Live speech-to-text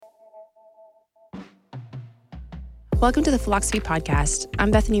Welcome to the Philoxophy podcast. I'm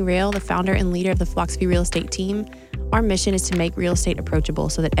Bethany Rail, the founder and leader of the Philoxophy real estate team. Our mission is to make real estate approachable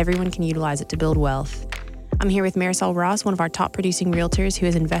so that everyone can utilize it to build wealth. I'm here with Marisol Ross, one of our top producing realtors who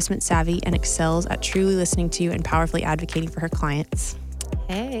is investment savvy and excels at truly listening to and powerfully advocating for her clients.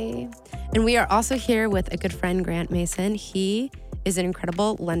 Hey. And we are also here with a good friend, Grant Mason. He is an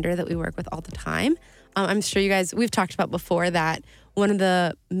incredible lender that we work with all the time. I'm sure you guys, we've talked about before that one of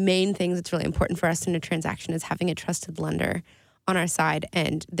the main things that's really important for us in a transaction is having a trusted lender on our side.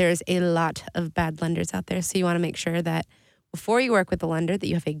 And there's a lot of bad lenders out there. So you want to make sure that before you work with the lender that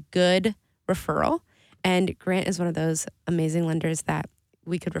you have a good referral. And Grant is one of those amazing lenders that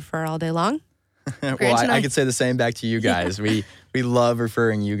we could refer all day long. Well, I could say the same back to you guys. Yeah. We love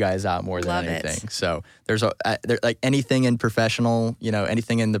referring you guys out more than anything. So there's like anything in professional,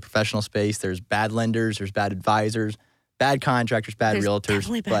 anything in the professional space. There's bad lenders, there's bad advisors, bad contractors, bad realtors. There's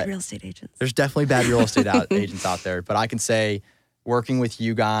definitely bad real estate agents. There's definitely bad real estate agents out there. But I can say working with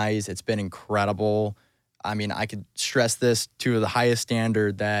you guys, it's been incredible. I mean, I could stress this to the highest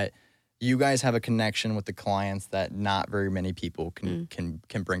standard that you guys have a connection with the clients that not very many people can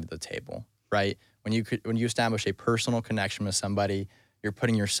bring to the table. Right? When you establish a personal connection with somebody, you're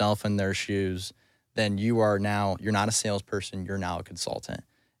putting yourself in their shoes, then you're not a salesperson, you're now a consultant.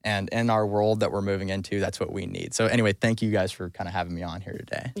 And in our world that we're moving into, that's what we need. So anyway, thank you guys for kind of having me on here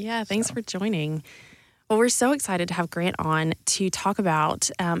today. Yeah, thanks for joining. Well, we're so excited to have Grant on to talk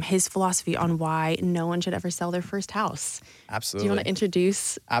about his philosophy on why no one should ever sell their first house. Absolutely. Do you want to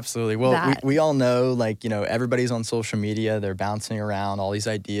introduce Absolutely. Well, we all know, everybody's on social media. They're bouncing around all these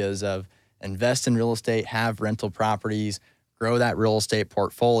ideas of invest in real estate, have rental properties, grow that real estate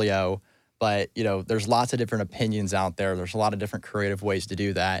portfolio. But, there's lots of different opinions out there. There's a lot of different creative ways to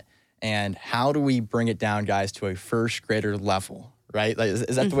do that. And how do we bring it down, guys, to a first grader level, right? Like,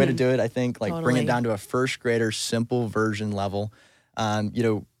 is that the way to do it? I think, totally. Bring it down to a first grader, simple version level. I'm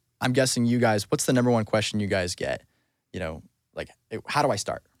guessing you guys, what's the number one question you guys get? How do I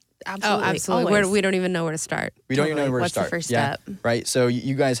start? Absolutely. Oh, absolutely. We don't even know where to start. We don't even know where to What's start. The first step? Right. So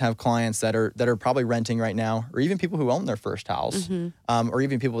you guys have clients that are probably renting right now, or even people who own their first house, or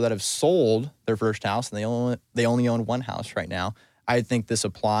even people that have sold their first house and they only own one house right now. I think this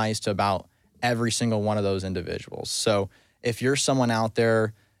applies to about every single one of those individuals. So if you're someone out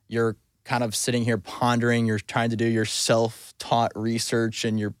there, you're kind of sitting here pondering, you're trying to do your self-taught research,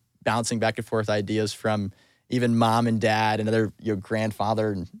 and you're bouncing back and forth ideas from even mom and dad and other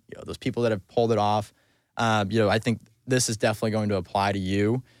grandfather and those people that have pulled it off. I think this is definitely going to apply to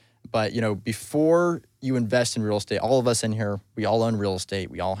you. But before you invest in real estate, all of us in here, we all own real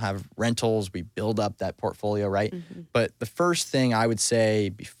estate. We all have rentals. We build up that portfolio, right? Mm-hmm. But the first thing I would say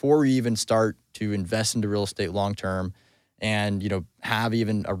before we even start to invest into real estate long term, and have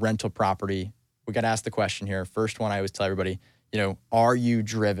even a rental property, we got to ask the question here. First one I always tell everybody, are you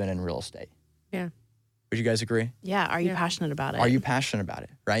driven in real estate? Yeah. Would you guys agree? Yeah. Are you passionate about it? Are you passionate about it,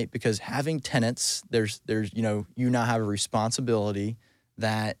 right? Because having tenants, there's you now have a responsibility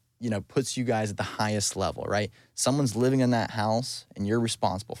that, puts you guys at the highest level, right? Someone's living in that house and you're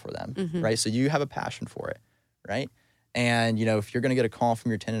responsible for them, right? So you have a passion for it, right? And, if you're going to get a call from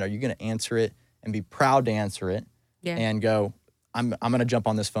your tenant, are you going to answer it and be proud to answer it and go, I'm going to jump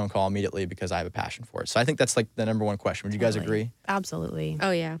on this phone call immediately because I have a passion for it. So I think that's the number one question. Would you guys agree? Absolutely.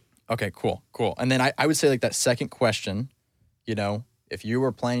 Oh, yeah. Okay, cool. And then I would say that second question, if you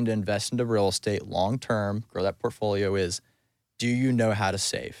were planning to invest into real estate long-term, grow that portfolio is, do you know how to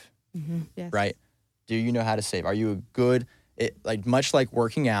save? Mm-hmm. Yes. Right? Do you know how to save? Are you much like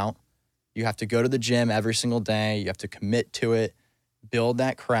working out, you have to go to the gym every single day. You have to commit to it, build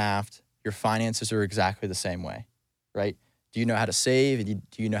that craft. Your finances are exactly the same way, right? Do you know how to save?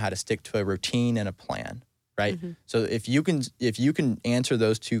 Do you know how to stick to a routine and a plan? Right. Mm-hmm. So if you can answer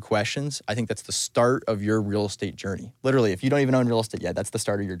those two questions, I think that's the start of your real estate journey. Literally, if you don't even own real estate yet, that's the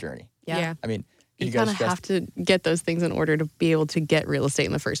start of your journey. Yeah. I mean, you kind of have to get those things in order to be able to get real estate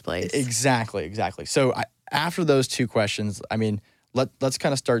in the first place. Exactly. So after those two questions, I mean, let's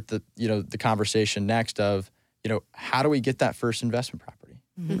kind of start the conversation next of, how do we get that first investment property,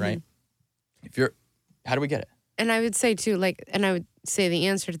 right? How do we get it? And I would say too, the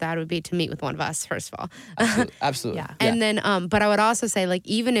answer to that would be to meet with one of us, first of all. Absolutely. Yeah. And then, but I would also say,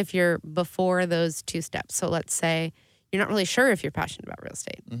 even if you're before those two steps, so let's say you're not really sure if you're passionate about real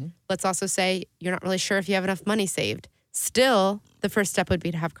estate. Mm-hmm. Let's also say you're not really sure if you have enough money saved. Still, the first step would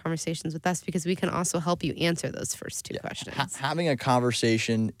be to have conversations with us because we can also help you answer those first two questions. Having a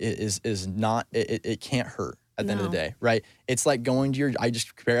conversation is not, it can't hurt at the end of the day, right? It's like I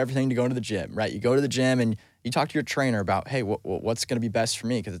just compare everything to going to the gym, right? You go to the gym and You talk to your trainer about, hey, what's going to be best for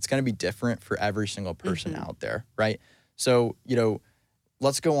me? Because it's going to be different for every single person out there, right? So,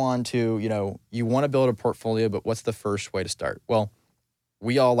 let's go on to, you want to build a portfolio, but what's the first way to start? Well,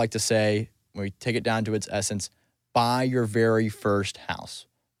 we all like to say, when we take it down to its essence, buy your very first house.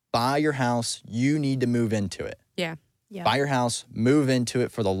 Buy your house. You need to move into it. Yeah. Buy your house, move into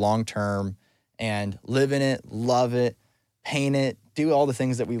it for the long term, and live in it, love it, paint it, do all the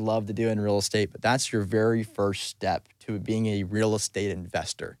things that we love to do in real estate. But that's your very first step to being a real estate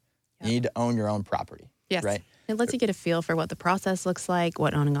investor. Yep. You need to own your own property. Yes. Right? It lets you get a feel for what the process looks like,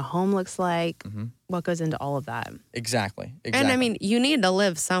 what owning a home looks like, what goes into all of that. Exactly. And I mean, you need to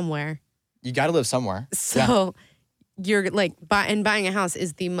live somewhere. You got to live somewhere. So you're like, buying a house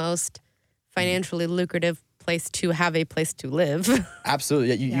is the most financially lucrative place to have a place to live.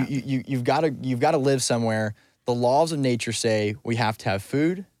 Absolutely. You've got to live somewhere. The laws of nature say we have to have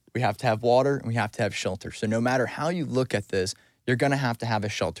food, we have to have water, and we have to have shelter. So no matter how you look at this, you're going to have a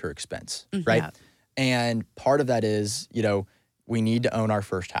shelter expense, right? Yeah. And part of that is, we need to own our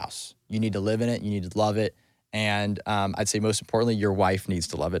first house. You need to live in it. You need to love it. And I'd say most importantly, your wife needs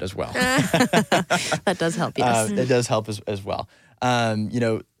to love it as well. That does help, yes. It does help as well.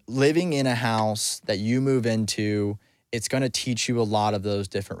 Living in a house that you move into, it's going to teach you a lot of those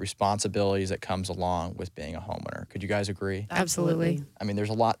different responsibilities that comes along with being a homeowner. Could you guys agree? Absolutely. I mean, there's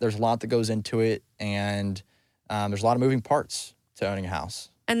a lot that goes into it, and there's a lot of moving parts to owning a house.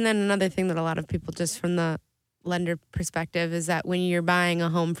 And then another thing that a lot of people, just from the lender perspective, is that when you're buying a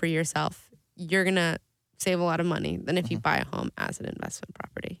home for yourself, you're going to save a lot of money than if you buy a home as an investment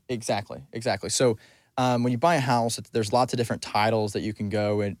property. Exactly. So when you buy a house, there's lots of different titles that you can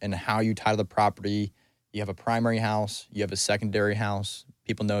go and how you title the property. You have a primary house, you have a secondary house.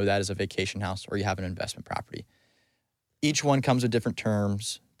 People know that as a vacation house, or you have an investment property. Each one comes with different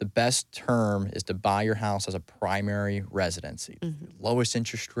terms. The best term is to buy your house as a primary residency. Lowest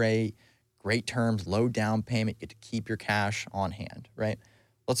interest rate, great terms, low down payment, you get to keep your cash on hand, right?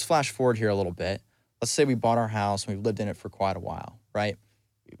 Let's flash forward here a little bit. Let's say we bought our house and we've lived in it for quite a while, right?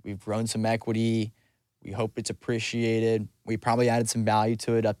 We've grown some equity. We hope it's appreciated. We probably added some value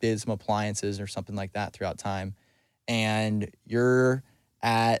to it, updated some appliances or something like that throughout time. And you're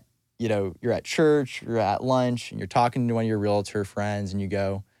at church, you're at lunch, and you're talking to one of your realtor friends, and you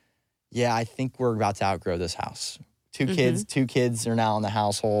go, yeah, I think we're about to outgrow this house. Two kids are now in the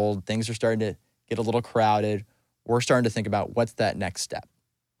household. Things are starting to get a little crowded. We're starting to think about what's that next step,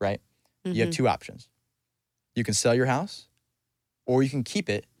 right? You have two options. You can sell your house, or you can keep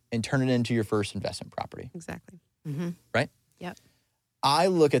it and turn it into your first investment property. Exactly. Right? Yep. I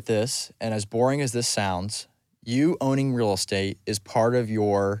look at this, and as boring as this sounds, you owning real estate is part of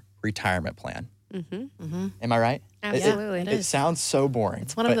your retirement plan. Am I right? Absolutely. It sounds so boring.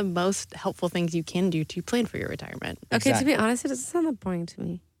 It's one of the most helpful things you can do to plan for your retirement. Okay, to be honest, it doesn't sound that boring to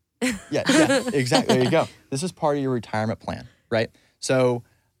me. Yeah, exactly. There you go. This is part of your retirement plan, right? So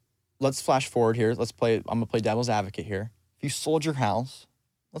let's flash forward here. I'm going to play devil's advocate here. If you sold your house,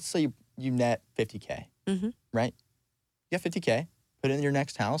 let's say you net $50K, right? You got $50K, put it in your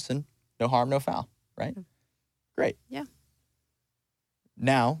next house, and no harm, no foul, right? Great. Yeah.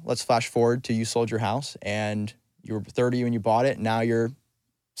 Now, let's flash forward to you sold your house, and you were 30 when you bought it. Now you're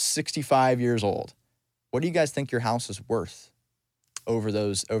 65 years old. What do you guys think your house is worth over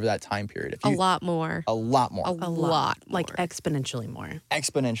that time period? A lot more. A lot more. A lot more. Like exponentially more.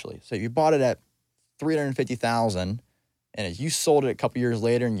 Exponentially. So you bought it at $350,000, and if you sold it a couple years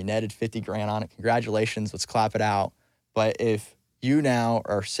later and you netted $50,000 on it, congratulations, let's clap it out. But if you now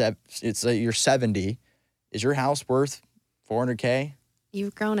are you're 70, is your house worth $400K?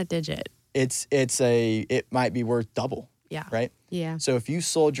 You've grown a digit. It might be worth double. Yeah. Right? Yeah. So if you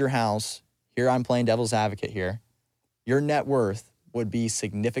sold your house, here I'm playing devil's advocate here, your net worth would be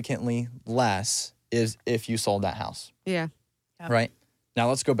significantly less if you sold that house. Yeah. Yep. Right? Now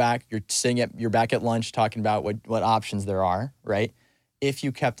let's go back. You're back at lunch talking about what options there are, right? If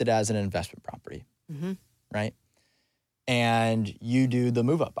you kept it as an investment property, right? And you do the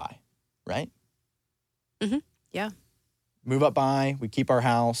move up buy, right? Yeah. Move up buy, we keep our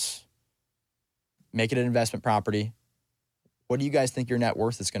house, make it an investment property. What do you guys think your net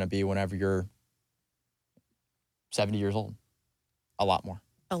worth is going to be whenever you're 70 years old? A lot more.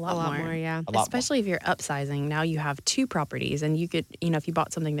 A lot more, yeah. Especially if you're upsizing. Now you have two properties, and you could, if you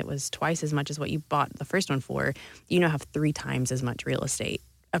bought something that was twice as much as what you bought the first one for, you now have 3 times as much real estate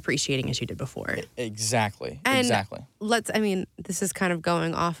appreciating as you did before. Exactly. And exactly. This is kind of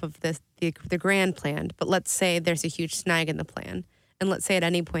going off of the grand plan, but let's say there's a huge snag in the plan. And let's say at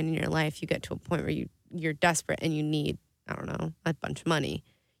any point in your life, you get to a point where you're desperate and you need, I don't know, a bunch of money.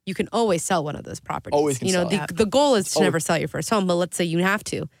 you can always sell one of those properties. Always can sell it. The goal is to never sell your first home, but let's say you have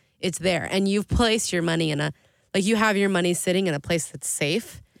to. It's there. And you've placed your money you have your money sitting in a place that's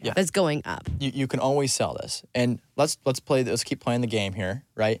safe, that's going up. You can always sell this. And let's keep playing the game here,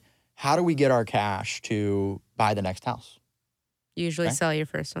 right? How do we get our cash to buy the next house? Usually sell your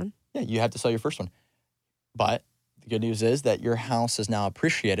first one. Yeah, you have to sell your first one. But the good news is that your house is now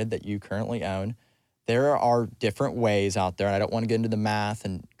appreciated that you currently own. There are different ways out there, and I don't want to get into the math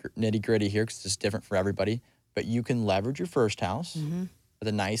and nitty gritty here because it's different for everybody, but you can leverage your first house with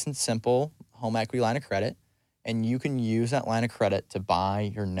a nice and simple home equity line of credit, and you can use that line of credit to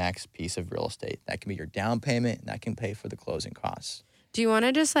buy your next piece of real estate. That can be your down payment, and that can pay for the closing costs. Do you want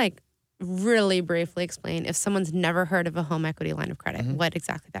to just really briefly explain, if someone's never heard of a home equity line of credit, what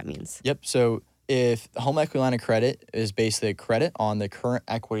exactly that means? Yep. So if the home equity line of credit is basically a credit on the current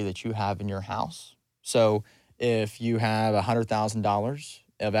equity that you have in your house. So if you have $100,000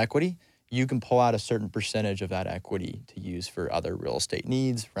 of equity, you can pull out a certain percentage of that equity to use for other real estate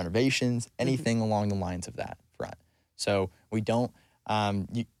needs, renovations, anything along the lines of that front. So we don't,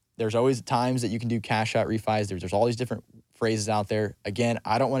 there's always times that you can do cash out refis. There's all these different phrases out there. Again,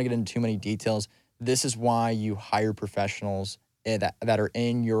 I don't want to get into too many details. This is why you hire professionals that are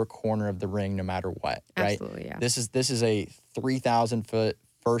in your corner of the ring no matter what, right? Absolutely, yeah. This is a 3,000 foot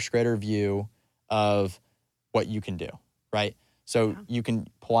first grader view of what you can do, right? So you can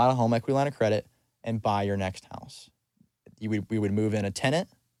pull out a home equity line of credit and buy your next house. We would move in a tenant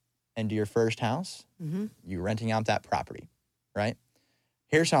into your first house. You're renting out that property, right?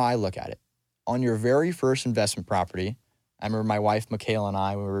 Here's how I look at it. On your very first investment property, I remember my wife, Michaela, and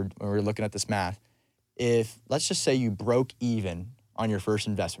I, when we were looking at this math, if let's just say you broke even on your first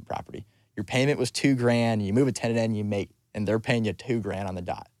investment property, your payment was $2,000, you move a tenant in, and they're paying you $2,000 on the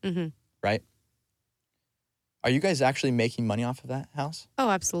dot, right? Are you guys actually making money off of that house?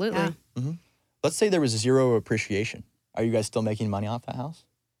 Oh, absolutely. Yeah. Let's say there was zero appreciation. Are you guys still making money off that house?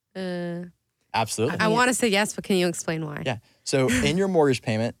 Absolutely. I want to say yes, but can you explain why? Yeah. So in your mortgage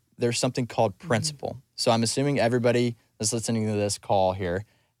payment, there's something called principal. So I'm assuming everybody that's listening to this call here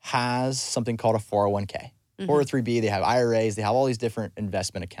has something called a 401k, 403b. They have IRAs. They have all these different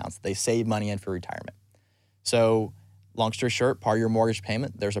investment accounts that they save money in for retirement. So long story short, part of your mortgage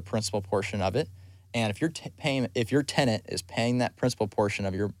payment, there's a principal portion of it. And if your tenant is paying that principal portion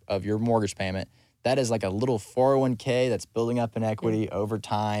of your mortgage payment, that is like a little 401k that's building up in equity over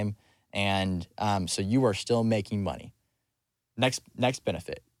time, and so you are still making money. Next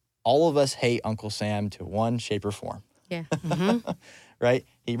benefit, all of us hate Uncle Sam to one shape or form. Yeah. Right?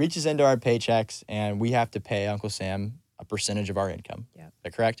 He reaches into our paychecks, and we have to pay Uncle Sam a percentage of our income. Yeah. Is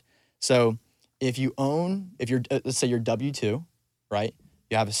that correct? So if you're let's say you're W-2, right?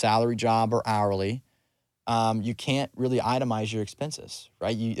 You have a salary job or hourly, you can't really itemize your expenses,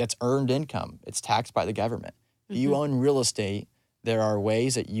 right? That's earned income. It's taxed by the government. If you own real estate, there are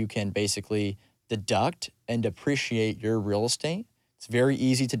ways that you can basically deduct and depreciate your real estate. It's very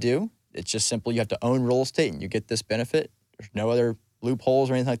easy to do. It's just simple. You have to own real estate and you get this benefit. There's no other loopholes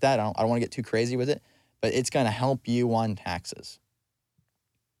or anything like that. I don't want to get too crazy with it, but it's going to help you on taxes.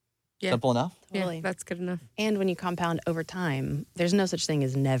 Yeah. Simple enough? Totally. Yeah, that's good enough. And when you compound over time, there's no such thing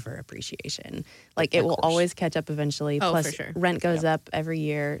as never appreciation. Like, it Of will course. always catch up eventually. Oh, Plus, for sure. rent goes up every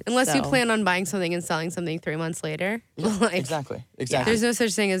year. Unless you so- plan on buying something and selling something 3 months later. Like, Exactly. there's no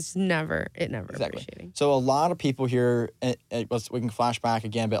such thing as never Exactly. appreciating. So a lot of people here, we can flash back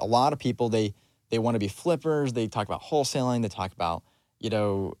again, but a lot of people, they want to be flippers. They talk about wholesaling. They talk about,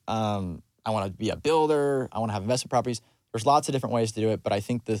 I want to be a builder. I want to have investment properties. There's lots of different ways to do it, but I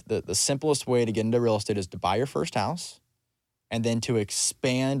think the simplest way to get into real estate is to buy your first house and then to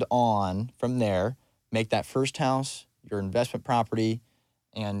expand on from there, make that first house your investment property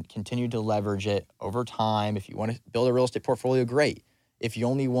and continue to leverage it over time. If you want to build a real estate portfolio, great. If you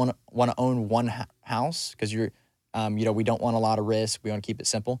only want to own one house because we don't want a lot of risk, we want to keep it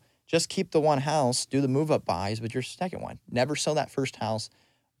simple, just keep the one house, do the move-up buys with your second one. Never sell that first house.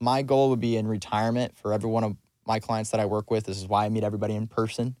 My goal would be in retirement for every one of my clients that I work with. This is why I meet everybody in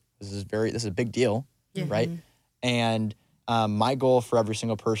person. This is a big deal, right? And my goal for every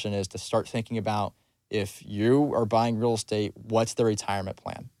single person is to start thinking about, if you are buying real estate, what's the retirement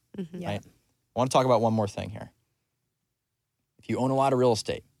plan, right? I want to talk about one more thing here. If you own a lot of real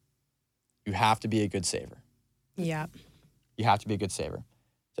estate, you have to be a good saver. Yeah. You have to be a good saver.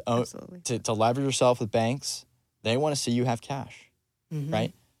 Absolutely. To leverage yourself with banks, they want to see you have cash,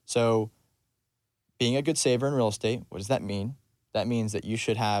 right? So being a good saver in real estate, what does that mean? That means that you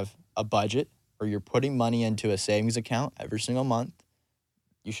should have a budget where you're putting money into a savings account every single month.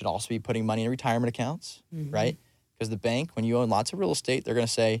 You should also be putting money in retirement accounts, right? Because the bank, when you own lots of real estate, they're going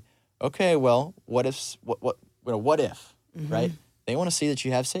to say, okay, well, what if, right? They want to see that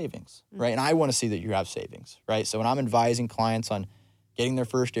you have savings, right? And I want to see that you have savings, right? So when I'm advising clients on getting their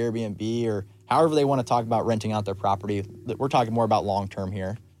first Airbnb or however they want to talk about renting out their property, we're talking more about long-term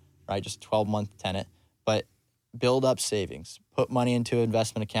here, right? Just 12-month tenant, but build up savings, put money into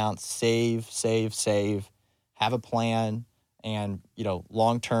investment accounts, save, have a plan. And,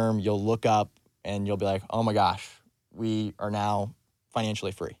 long-term, you'll look up and you'll be like, oh my gosh, we are now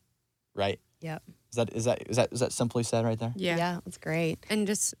financially free, right? Yep. Is that simply said right there? Yeah, that's great. And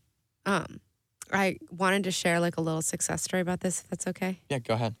just, I wanted to share like a little success story about this, if that's okay. Yeah,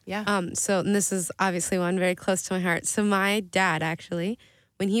 go ahead. Yeah. And this is obviously one very close to my heart. So my dad actually,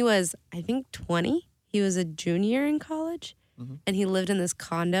 when he was, I think 20, he was a junior in college, and he lived in this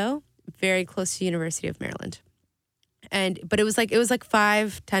condo very close to University of Maryland. But it was like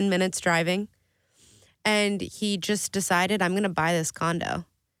 5-10 minutes driving. And he just decided, I'm going to buy this condo.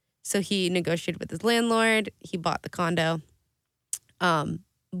 So he negotiated with his landlord. He bought the condo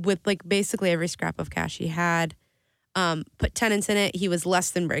with like basically every scrap of cash he had, put tenants in it. He was less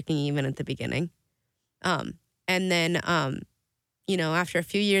than breaking even at the beginning. And then, after a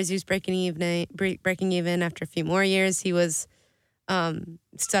few years, he was breaking even. After a few more years, he was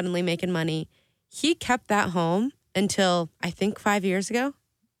suddenly making money. He kept that home until I think 5 years ago.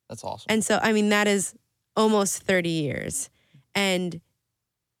 That's awesome. And so, that is almost 30 years. And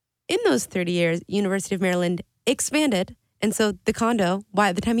in those 30 years, University of Maryland expanded. And so the condo,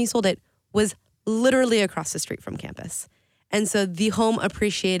 by the time he sold it, was literally across the street from campus. And so the home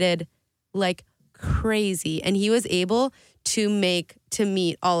appreciated like crazy. And he was able to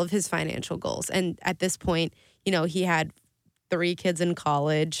meet all of his financial goals. And at this point, he had 3 kids in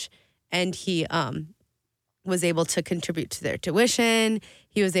college, and he was able to contribute to their tuition.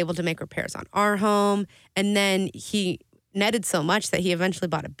 He was able to make repairs on our home. And then he netted so much that he eventually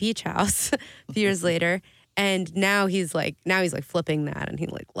bought a beach house a few years later. And now he's flipping that, and he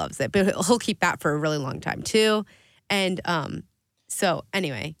like loves it. But he'll keep that for a really long time too. And so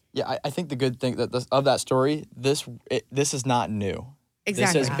anyway. Yeah, I think the good thing of that story, this is not new.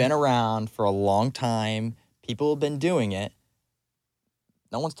 Exactly. This has been around for a long time. People have been doing it.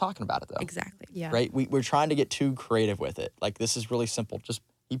 No one's talking about it though. Exactly. Yeah. Right? We're trying to get too creative with it. Like, this is really simple. Just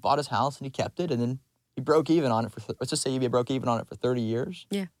he bought his house and he kept it, and then he broke even on it for, let's just say he broke even on it for 30 years.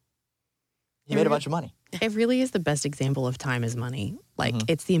 Yeah. He made a bunch of money. It really is the best example of time is money. Like,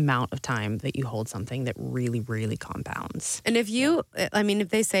 it's the amount of time that you hold something that really, really compounds. And if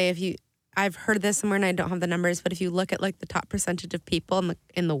they say, I've heard this somewhere and I don't have the numbers, but if you look at like the top percentage of people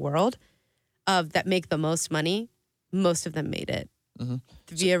in the world that make the most money, most of them made it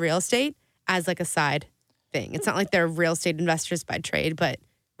via real estate as like a side thing. It's not like they're real estate investors by trade, but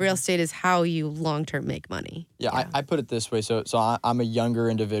real estate is how you long-term make money. Yeah. I put it this way. So I'm a younger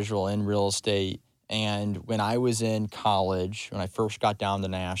individual in real estate. And when I was in college, when I first got down to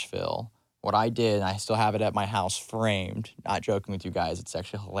Nashville, what I did, and I still have it at my house framed, not joking with you guys, it's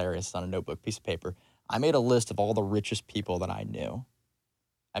actually hilarious, it's on a notebook, piece of paper. I made a list of all the richest people that I knew.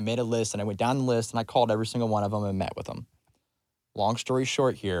 I made a list, and I went down the list, and I called every single one of them and met with them. Long story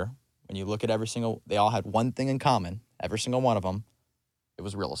short here, when you look at they all had one thing in common, every single one of them, it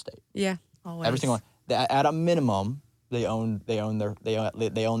was real estate. Yeah. Always. Every single one. At a minimum, they own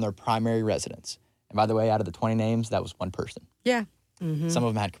their primary residence. And by the way, out of the 20 names, that was one person. Yeah. Mm-hmm. Some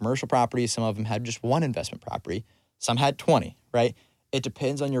of them had commercial properties. Some of them had just one investment property. Some had 20, right? It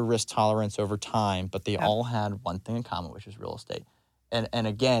depends on your risk tolerance over time, but they all had one thing in common, which is real estate. And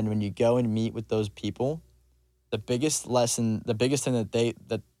again, when you go and meet with those people, the biggest thing that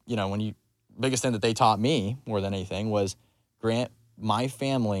they taught me more than anything was, Grant, my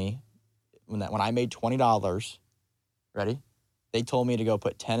family, when I made $20, ready? They told me to go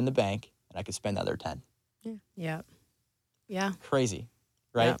put 10 in the bank, and I could spend the other 10. Yeah. Yeah. Crazy,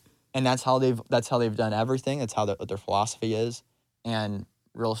 right? Yeah. And that's how they've done everything. That's how their philosophy is. And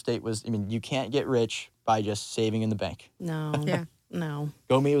real estate you can't get rich by just saving in the bank. No. Yeah. No.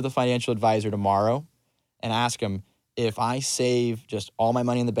 Go meet with a financial advisor tomorrow and ask them, if I save just all my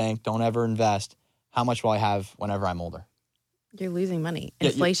money in the bank, don't ever invest, how much will I have whenever I'm older? You're losing money. Yeah,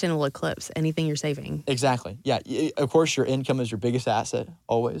 Inflation will eclipse anything you're saving. Exactly. Yeah. Of course, your income is your biggest asset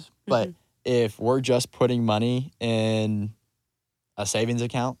always. But if we're just putting money in a savings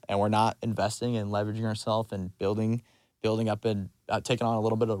account and we're not investing and leveraging ourselves and building up and taking on a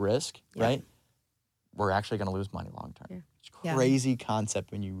little bit of risk, right? We're actually going to lose money long term. Yeah. It's a crazy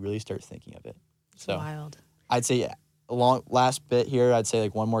concept when you really start thinking of it. It's wild. I'd say last bit here, I'd say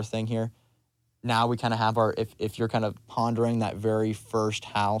like one more thing here. Now we kind of have if you're kind of pondering that very first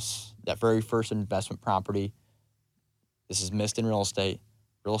house, that very first investment property, This is missed in real estate.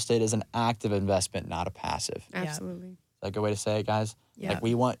 Real estate is an active investment, not a passive. Is Absolutely. that a good way to say it, guys? Yeah.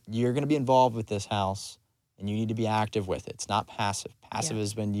 Like you're going to be involved with this house and you need to be active with it. It's not passive. Passive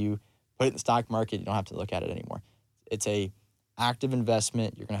is when you put it in the stock market, you don't have to look at it anymore. It's a active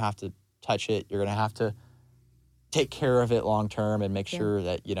investment. You're going to have to touch it. You're going to have to take care of it long term and make sure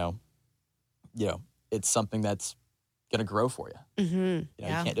that, you know, it's something that's going to grow for you. You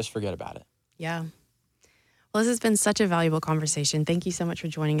can't just forget about it. Yeah. Well, this has been such a valuable conversation. Thank you so much for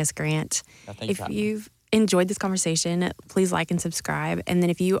joining us, Grant. Thank you. If you've enjoyed this conversation, please like and subscribe. And then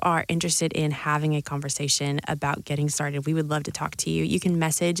if you are interested in having a conversation about getting started, we would love to talk to you. You can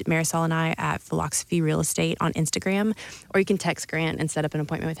message Marisol and I at Philoxophy Real Estate on Instagram, or you can text Grant and set up an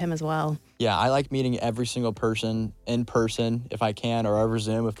appointment with him as well. Yeah, I like meeting every single person in person if I can, or over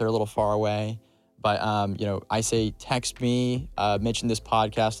Zoom if they're a little far away. But, I say text me, mention this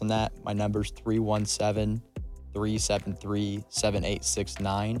podcast on that. My number's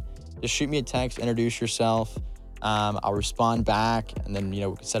 317-373-7869. Just shoot me a text, introduce yourself. I'll respond back, and then, we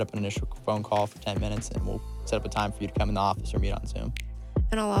can set up an initial phone call for 10 minutes, and we'll set up a time for you to come in the office or meet on Zoom.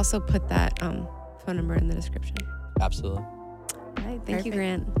 And I'll also put that phone number in the description. Absolutely. All right. Thank you,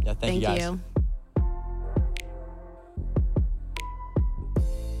 Grant. Yeah, thank you guys.